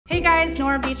Hey guys,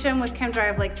 Nora Beecham with Chem-Dry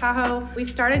of Lake Tahoe. We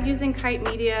started using Kite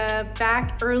Media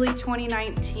back early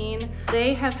 2019.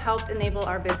 They have helped enable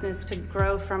our business to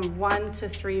grow from 1 to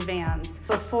 3 vans.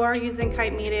 Before using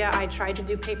Kite Media, I tried to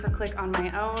do pay-per-click on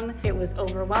my own. It was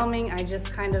overwhelming. I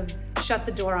just kind of shut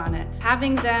the door on it.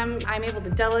 Having them, I'm able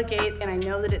to delegate and I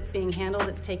know that it's being handled,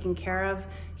 it's taken care of.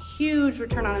 Huge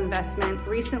return on investment.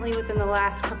 Recently, within the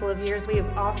last couple of years, we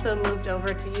have also moved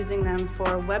over to using them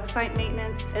for website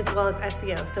maintenance as well as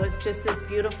SEO. So it's just this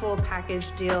beautiful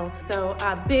package deal. So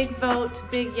big vote,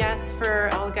 big yes for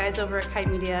all guys over at Kite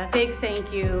Media. Big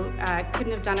thank you.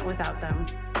 Couldn't have done it without them.